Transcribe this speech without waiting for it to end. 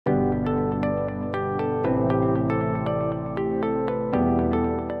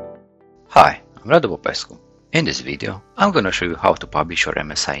Hi, I'm Radu Popescu. In this video, I'm going to show you how to publish your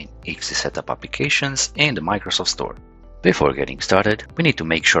MSI and EXE setup applications in the Microsoft Store. Before getting started, we need to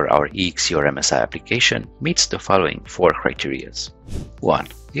make sure our EXE or MSI application meets the following 4 criteria. 1.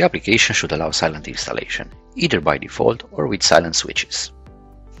 The application should allow silent installation, either by default or with silent switches.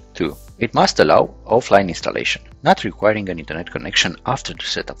 2. It must allow offline installation, not requiring an internet connection after the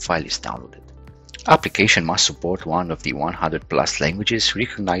setup file is downloaded. Application must support one of the 100+ languages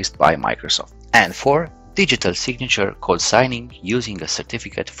recognized by Microsoft. And 4. Digital signature called signing using a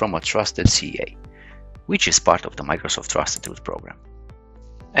certificate from a trusted CA, which is part of the Microsoft Trusted Tools program.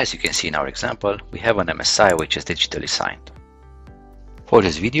 As you can see in our example, we have an MSI which is digitally signed. For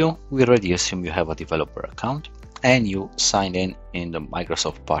this video, we already assume you have a developer account and you signed in the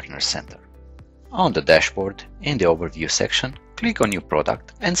Microsoft Partner Center. On the dashboard, in the Overview section, click on New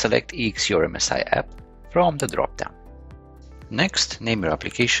Product and select EXE or MSI app from the drop-down. Next, name your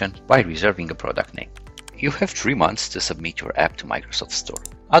application by reserving a product name. You have 3 months to submit your app to Microsoft Store.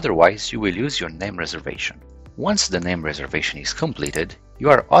 Otherwise, you will lose your name reservation. Once the name reservation is completed,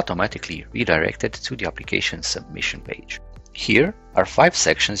 you are automatically redirected to the application submission page. Here are 5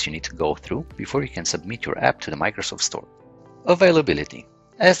 sections you need to go through before you can submit your app to the Microsoft Store. Availability.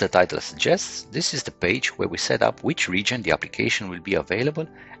 As the title suggests, this is the page where we set up which region the application will be available,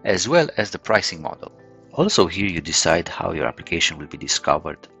 as well as the pricing model. Also here you decide how your application will be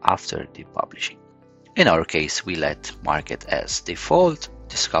discovered after the publishing. In our case, we let mark it as default.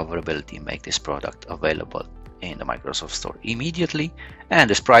 Discoverability make this product available in the Microsoft Store immediately,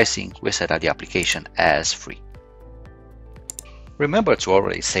 and as pricing, we set up the application as free. Remember to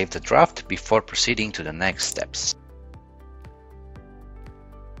already save the draft before proceeding to the next steps.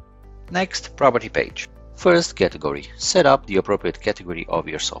 Next, property page. First, category. Set up the appropriate category of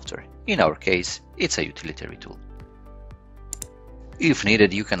your software. In our case, it's a utilitary tool. If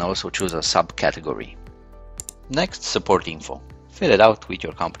needed, you can also choose a subcategory. Next, support info. Fill it out with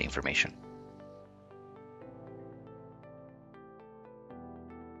your company information.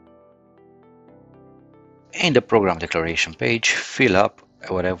 In the program declaration page, fill up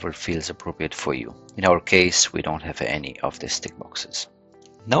whatever feels appropriate for you. In our case, we don't have any of these tick boxes.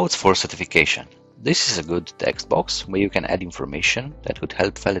 Notes for certification. This is a good text box where you can add information that would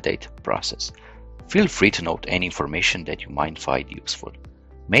help validate the process. Feel free to note any information that you might find useful.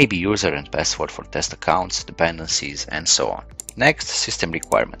 Maybe user and password for test accounts, dependencies, and so on. Next, system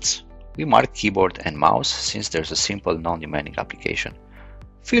requirements. We mark keyboard and mouse since there's a simple non-demanding application.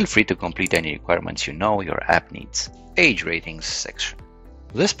 Feel free to complete any requirements you know your app needs. Age ratings section.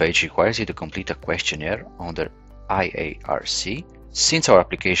 This page requires you to complete a questionnaire under IARC. Since our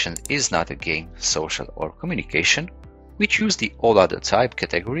application is not a game, social, or communication, we choose the All Other Type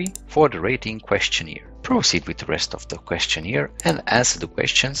category for the rating questionnaire. Proceed with the rest of the questionnaire and answer the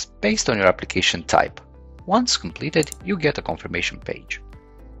questions based on your application type. Once completed, you get a confirmation page.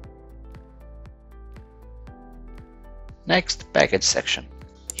 Next, package section.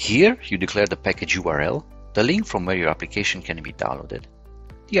 Here you declare the package URL, the link from where your application can be downloaded,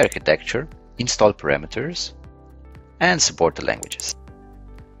 the architecture, install parameters, and support the languages.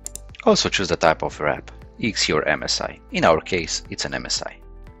 Also choose the type of your app, EXE or MSI. In our case, it's an MSI.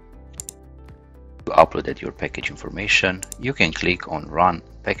 You uploaded your package information, you can click on Run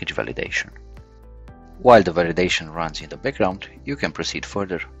Package Validation. While the validation runs in the background, you can proceed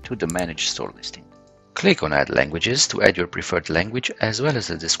further to the Manage Store listing. Click on Add Languages to add your preferred language as well as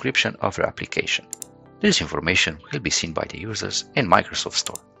the description of your application. This information will be seen by the users in Microsoft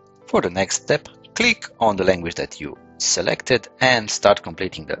Store. For the next step, click on the language that you selected and start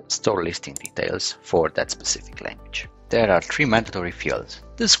completing the store listing details for that specific language. There are 3 mandatory fields: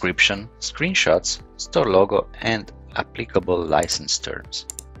 description, screenshots, store logo, and applicable license terms.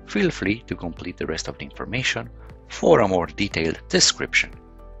 Feel free to complete the rest of the information for a more detailed description.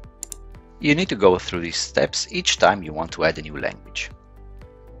 You need to go through these steps each time you want to add a new language.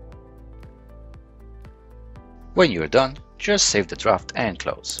 When you're done, just save the draft and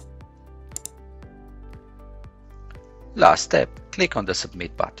close. Last step, click on the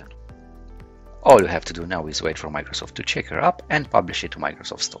Submit button. All you have to do now is wait for Microsoft to check your app and publish it to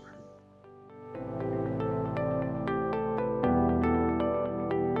Microsoft Store.